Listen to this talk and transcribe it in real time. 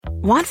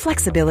Want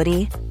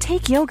flexibility?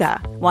 Take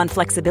yoga. Want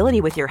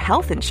flexibility with your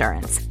health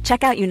insurance?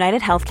 Check out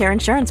United Healthcare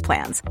Insurance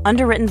Plans.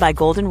 Underwritten by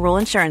Golden Rule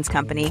Insurance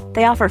Company,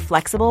 they offer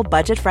flexible,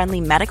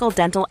 budget-friendly medical,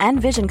 dental, and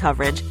vision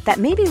coverage that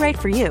may be right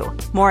for you.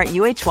 More at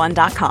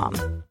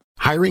uh1.com.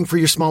 Hiring for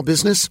your small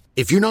business?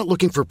 If you're not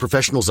looking for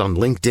professionals on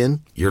LinkedIn,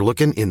 you're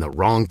looking in the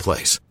wrong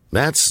place.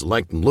 That's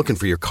like looking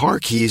for your car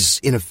keys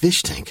in a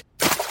fish tank.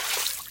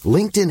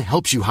 LinkedIn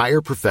helps you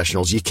hire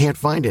professionals you can't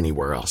find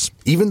anywhere else,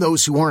 even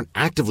those who aren't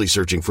actively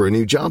searching for a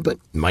new job but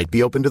might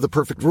be open to the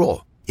perfect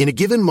role. In a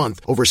given month,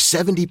 over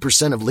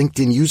 70% of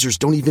LinkedIn users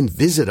don't even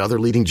visit other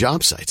leading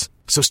job sites.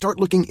 So start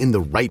looking in the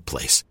right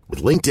place.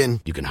 With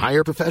LinkedIn, you can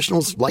hire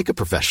professionals like a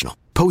professional.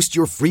 Post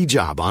your free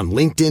job on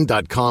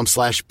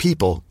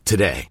linkedin.com/people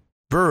today.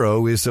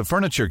 Burrow is a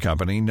furniture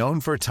company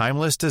known for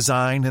timeless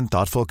design and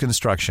thoughtful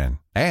construction,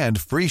 and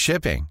free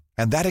shipping,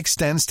 and that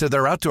extends to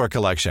their outdoor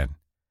collection.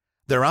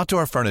 Their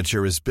outdoor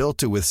furniture is built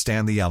to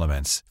withstand the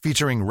elements,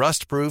 featuring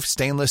rust-proof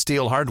stainless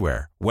steel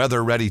hardware,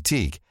 weather-ready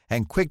teak,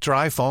 and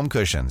quick-dry foam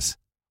cushions.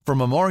 For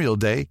Memorial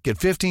Day, get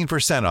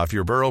 15% off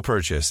your Burrow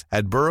purchase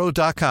at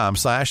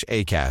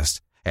burrow.com/acast,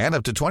 and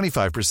up to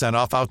 25%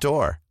 off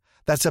outdoor.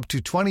 That's up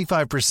to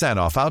 25%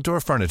 off outdoor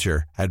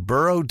furniture at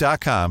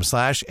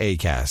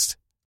burrow.com/acast.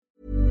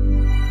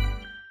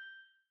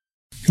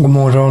 God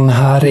morgon,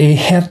 här är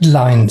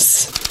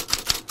Headlines.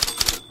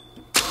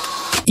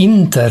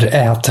 Inter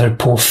äter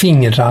på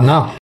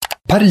fingrarna.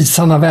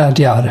 Parisarna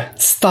vädjar,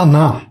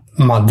 stanna.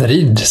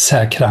 Madrid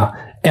säkra,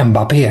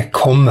 Mbappé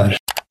kommer.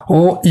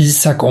 Och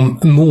Isak om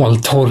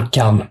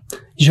måltorkan.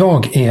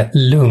 Jag är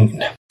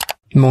lugn.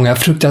 Många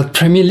fruktar att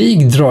Premier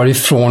League drar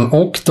ifrån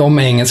och de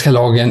engelska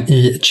lagen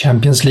i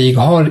Champions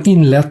League har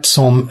inlett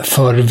som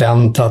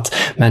förväntat.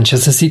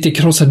 Manchester City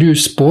krossade ju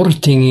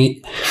Sporting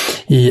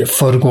i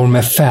förrgår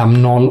med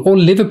 5-0 och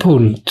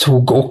Liverpool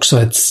tog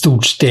också ett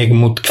stort steg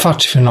mot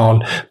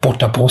kvartsfinal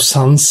borta på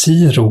San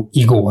Siro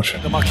igår.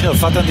 De har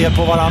knuffat en del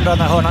på varandra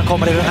när hörnan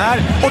kommer i den här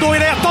och då är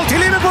det 1-0 till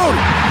Liverpool!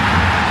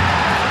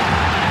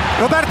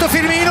 Roberto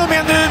Firmino med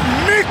en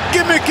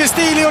mycket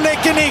stilig och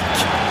läcker nick.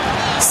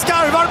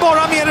 Skarvar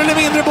bara mer eller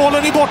mindre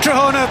bollen i bortre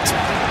hörnet.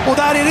 Och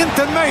där är det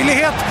inte en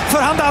möjlighet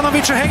för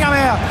Handanovic att hänga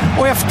med.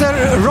 Och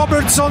efter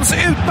Robertsons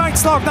utmärkt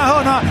slagna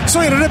hörna så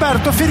är det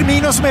Roberto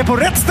Firmino som är på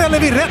rätt ställe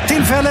vid rätt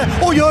tillfälle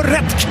och gör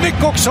rätt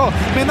knyck också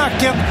med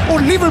nacken.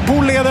 Och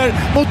Liverpool leder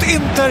mot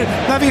Inter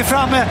när vi är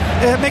framme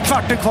med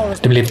kvarten kvar.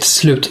 Det blev till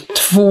slut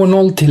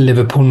 2-0 till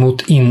Liverpool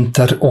mot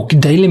Inter och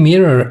Daily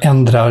Mirror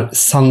ändrar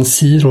San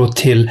Siro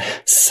till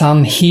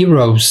Sun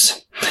Heroes.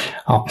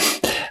 Ja,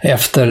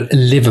 efter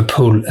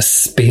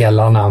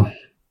Liverpool-spelarna.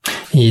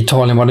 I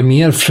Italien var det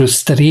mer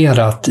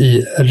frustrerat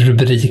i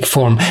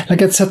rubrikform. La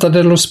Gazzetta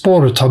dello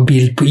Sport har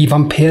bild på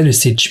Ivan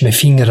Perisic med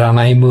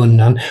fingrarna i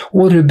munnen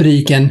och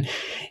rubriken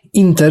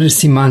Inter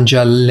si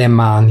mangia le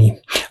mani.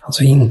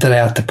 Alltså Inter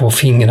äter på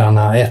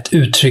fingrarna, ett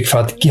uttryck för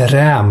att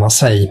gräma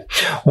sig.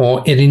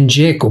 Och Edin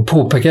Dzeko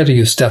påpekade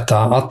just detta,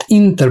 att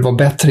Inter var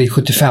bättre i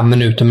 75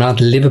 minuter men att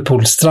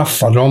Liverpool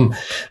straffade dem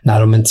när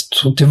de inte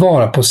tog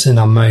tillvara på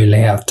sina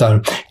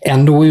möjligheter.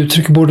 Ändå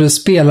uttrycker både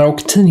spelare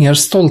och tidningar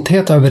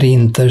stolthet över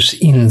Inters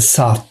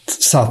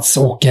insats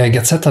och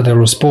Gazzetta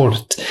dello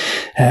Sport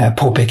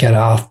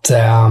påpekade att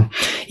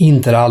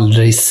Inter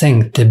aldrig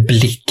sänkte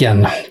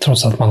blicken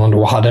trots att man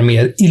då hade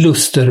mer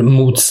illuster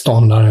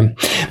motståndare.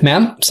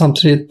 Men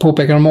samtidigt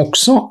påpekar de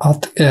också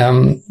att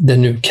det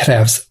nu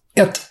krävs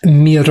ett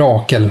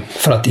mirakel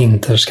för att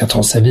Inter ska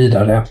ta sig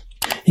vidare.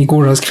 I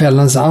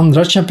gårdagskvällens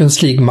andra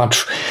Champions League-match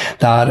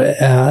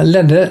där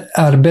ledde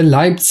RB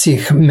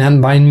Leipzig,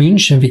 men Bayern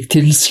München fick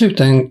till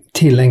slut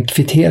till en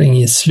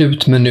kvittering i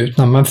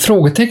slutminuterna, men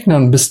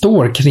frågetecknen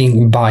består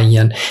kring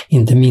Bayern,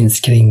 inte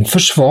minst kring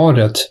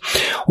försvaret.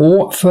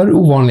 Och för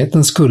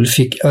ovanlighetens skull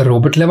fick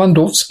Robert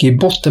Lewandowski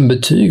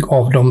bottenbetyg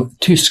av de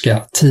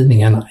tyska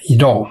tidningarna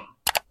idag.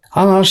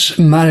 Annars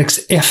märks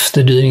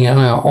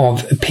efterdyningarna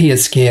av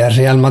PSG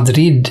Real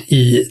Madrid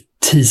i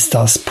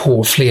tisdags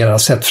på flera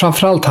sätt.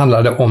 Framförallt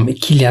handlar det om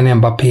Kylian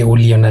Mbappé och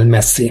Lionel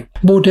Messi.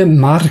 Både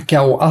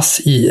Marca och AS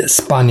i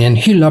Spanien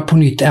hyllar på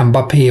nytt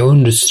Mbappé och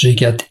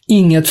understryker att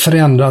inget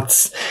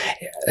förändrats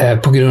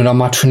på grund av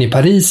matchen i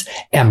Paris.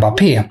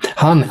 Mbappé,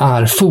 han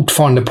är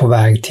fortfarande på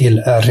väg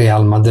till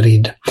Real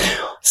Madrid.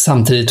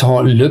 Samtidigt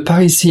har Le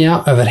Parisien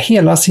över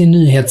hela sin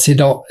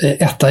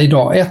nyhetsetta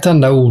idag ett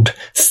enda ord: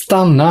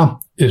 stanna!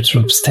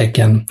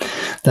 Utropstecken.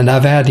 Den där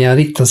vädjan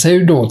riktar sig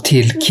ju då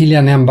till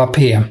Kylian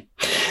Mbappé.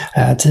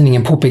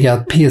 Tidningen påpekar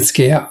att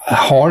PSG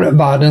har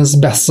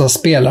världens bästa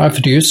spelare,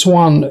 för det är ju så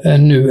han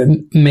nu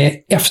med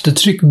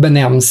eftertryck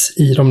benämns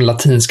i de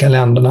latinska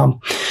länderna.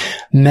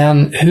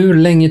 Men hur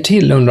länge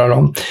till, undrar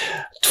de?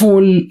 2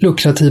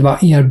 lukrativa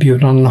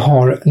erbjudanden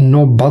har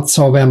nobbats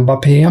av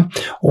Mbappé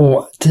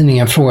och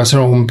tidningen frågar sig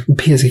om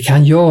PSG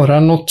kan göra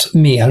något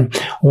mer.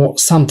 Och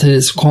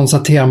samtidigt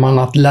konstaterar man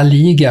att La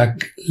Liga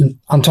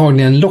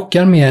antagligen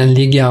lockar mer än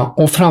Liga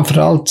och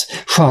framförallt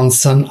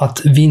chansen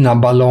att vinna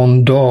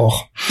Ballon d'Or.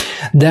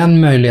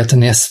 Den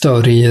möjligheten är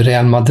större i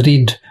Real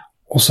Madrid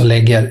Och så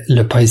lägger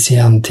Le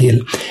Parisien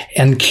till: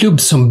 en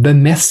klubb som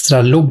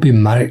bemästrar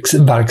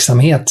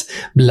lobbyverksamhet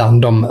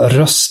bland de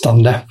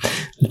röstande. En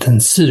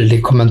liten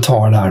syrlig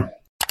kommentar där.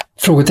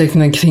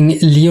 Frågetecknen kring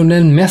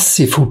Lionel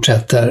Messi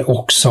fortsätter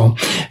också.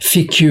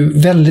 Fick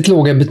ju väldigt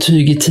låga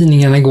betyg i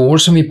tidningen igår,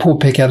 som vi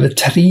påpekade,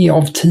 3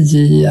 av 10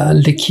 i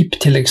L'Equipe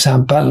till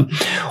exempel.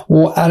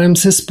 Och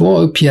RMC Sport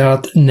uppger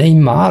att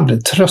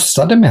Neymar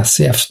tröstade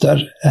Messi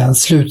efter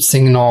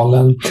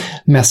slutsignalen.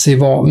 Messi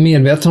var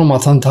medveten om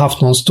att han inte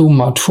haft någon stor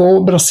match,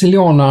 och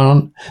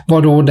brasilianaren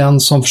var då den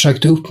som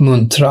försökte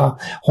uppmuntra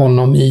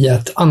honom i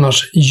ett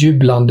annars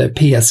jublande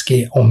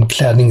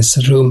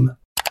PSG-omklädningsrum.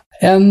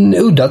 En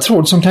udda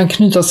tråd som kan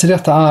knytas till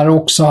detta är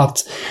också att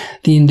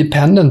The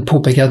Independent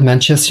påpekar att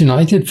Manchester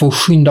United får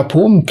skynda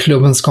på om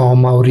klubben ska ha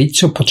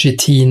Mauricio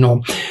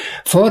Pochettino.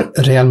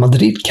 För Real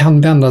Madrid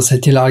kan vända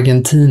sig till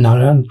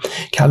argentinaren.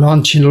 Carlo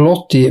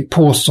Ancelotti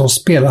påstås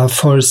spela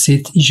för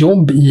sitt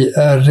jobb i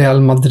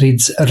Real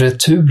Madrids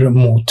retur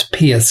mot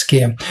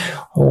PSG.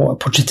 Och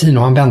Pochettino,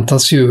 han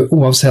väntas ju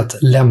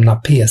oavsett lämna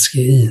PSG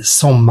i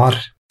sommar.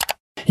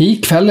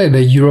 Ikväll är det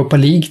Europa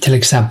League till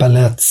exempel,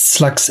 ett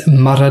slags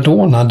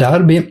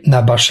Maradona-derby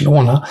när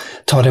Barcelona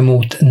tar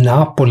emot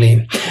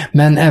Napoli.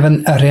 Men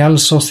även Real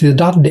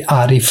Sociedad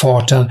är i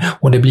farten,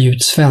 och det blir ju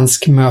ett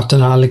svensk möte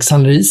när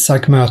Alexander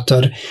Isak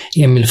möter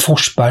Emil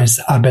Forsbergs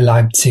RB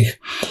Leipzig.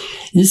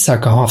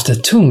 Isak har haft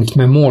det tungt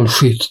med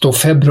målskytt, då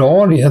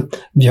februari,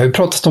 vi har ju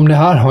pratat om det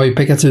här, har ju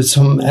pekats ut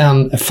som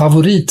en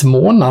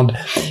favoritmånad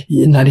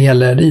när det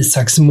gäller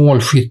Isaks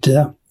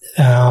målskytte.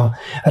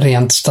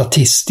 Rent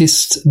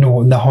statistiskt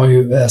då, det har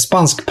ju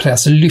spansk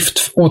press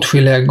lyft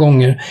åtskilliga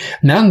gånger,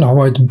 men det har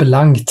varit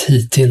blankt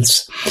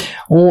hittills.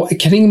 Och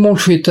kring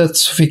målskyttet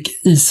så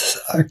fick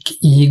Isak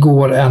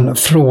igår en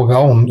fråga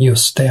om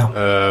just det.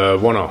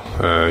 Bueno,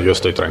 yo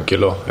estoy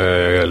tranquilo.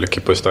 El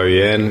equipo está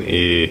bien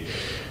y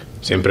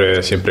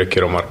siempre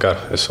quiero marcar,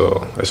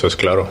 eso es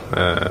claro.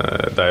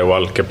 Da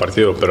igual qué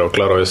partido, pero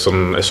claro, es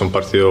un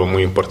partido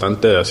muy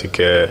importante, así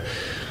que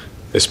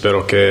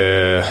espero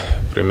que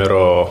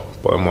primero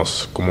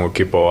podemos como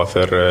equipo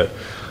hacer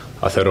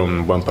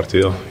un buen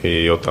partido,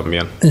 y yo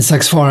también.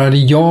 Isak svarade: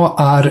 jag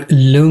är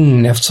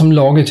lugn eftersom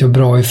laget gör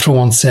bra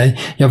ifrån sig.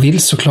 Jag vill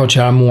såklart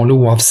göra mål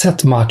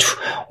oavsett match,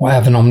 och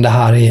även om det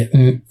här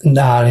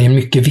är en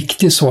mycket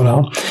viktig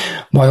sådan.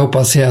 Vad jag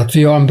hoppas är att vi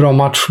gör en bra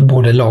match,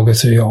 både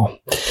laget och jag,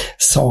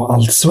 sa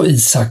alltså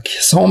Isak,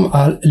 som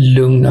är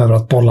lugn över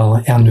att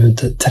bollarna ännu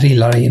inte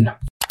trillar in.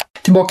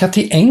 Tillbaka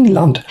till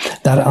England,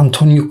 där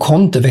Antonio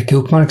Conte väcker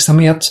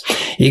uppmärksamhet.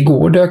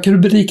 Igår dök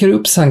rubriker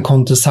upp sen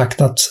Conte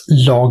sagt att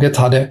laget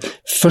hade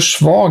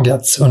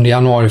försvagats under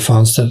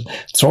januarifönstret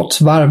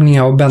trots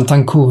värvningar av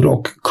Bentancur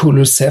och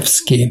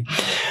Kulusevski.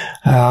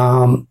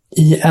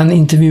 I en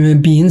intervju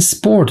med beIN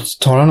Sport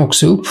tar han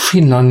också upp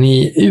skillnaden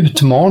i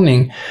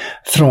utmaning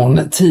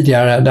från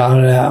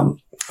tidigare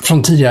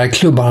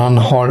klubbar han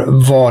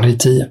har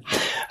varit i.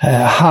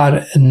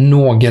 Här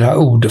några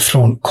ord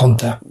från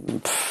Conte.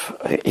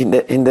 In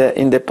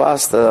the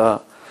past, I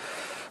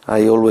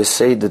always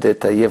said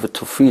that I have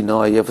to feel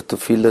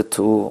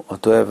to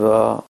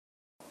have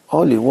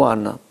only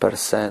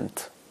 1%,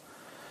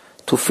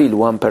 to feel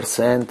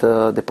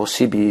 1% the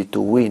possibility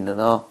to win,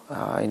 no?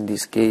 In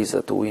this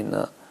case,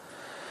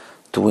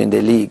 to win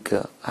the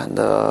league, and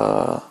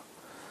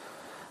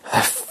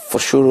for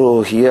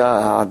sure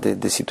here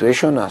the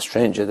situation has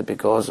changed,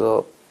 because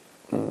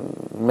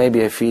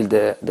maybe I feel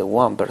the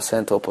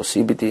 1% of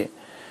possibility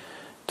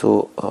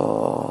to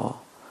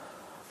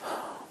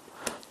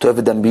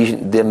have the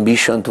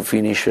ambition to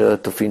finish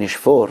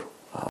 4.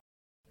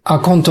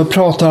 Conte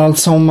pratar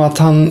alltså om att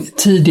han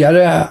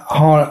tidigare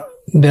har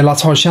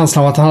velat ha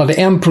känslan av att han hade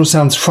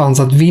 1% chans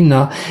att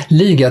vinna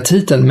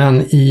ligatiteln,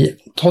 men i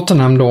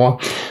Tottenham då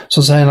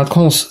så säger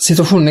han att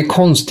situationen är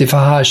konstig, för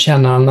här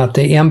känner han att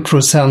det är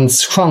 1%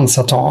 chans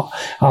att ha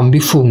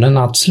ambitionen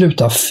att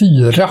sluta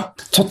 4.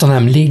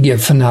 Tottenham ligger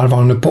för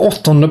närvarande på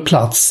 8:e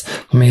plats.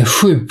 De är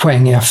 7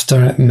 poäng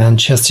efter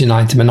Manchester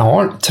United, men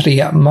har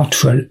 3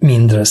 matcher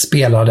mindre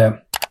spelade.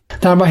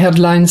 Där var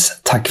headlines.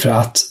 Tack för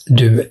att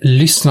du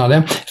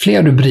lyssnade.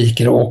 Fler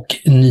rubriker och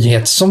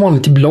nyheter som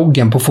vanligt i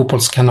bloggen på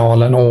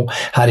Fotbollskanalen, och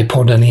här i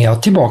podden är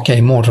jag tillbaka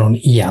imorgon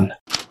igen.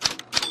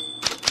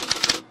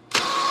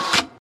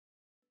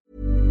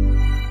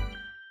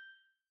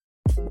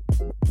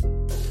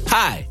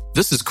 Hi,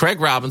 this is Craig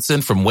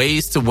Robinson from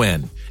Ways to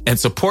Win, and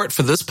support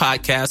for this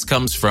podcast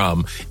comes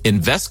from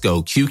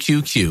Invesco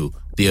QQQ,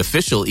 the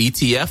official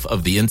ETF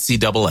of the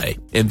NCAA.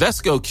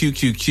 Invesco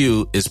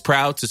QQQ is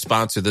proud to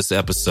sponsor this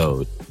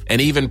episode,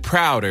 and even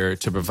prouder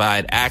to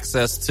provide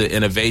access to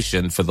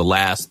innovation for the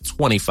last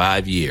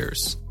 25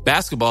 years.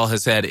 Basketball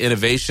has had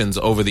innovations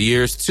over the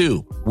years,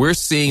 too. We're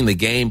seeing the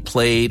game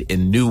played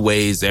in new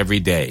ways every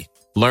day.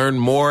 Learn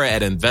more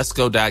at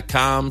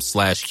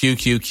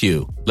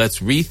Invesco.com/QQQ.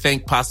 Let's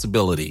rethink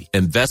possibility.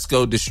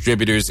 Invesco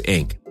Distributors,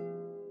 Inc.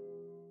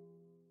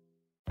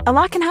 A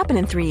lot can happen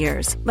in 3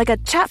 years, like a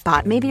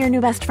chatbot may be your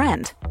new best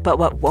friend. But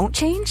what won't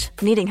change?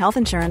 Needing health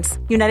insurance.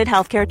 United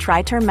Healthcare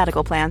Tri-Term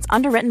Medical Plans,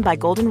 underwritten by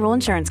Golden Rule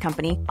Insurance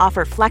Company,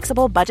 offer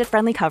flexible,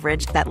 budget-friendly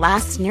coverage that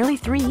lasts nearly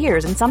 3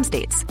 years in some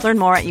states. Learn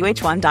more at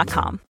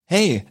uh1.com.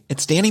 Hey,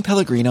 it's Danny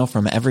Pellegrino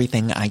from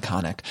Everything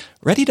Iconic.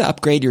 Ready to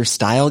upgrade your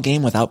style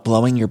game without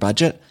blowing your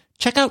budget?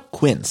 Check out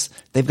Quince.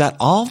 They've got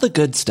all the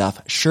good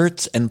stuff,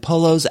 shirts and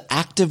polos,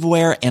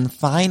 activewear, and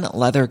fine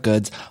leather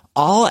goods,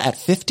 all at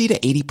 50 to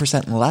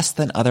 80% less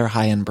than other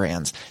high-end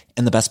brands.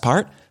 And the best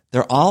part?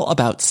 They're all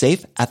about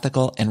safe,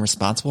 ethical, and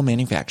responsible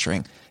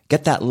manufacturing.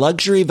 Get that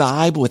luxury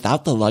vibe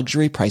without the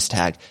luxury price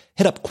tag.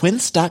 Hit up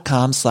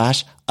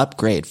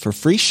quince.com/upgrade for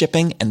free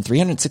shipping and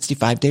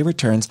 365-day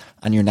returns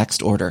on your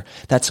next order.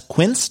 That's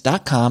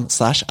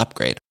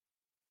quince.com/upgrade.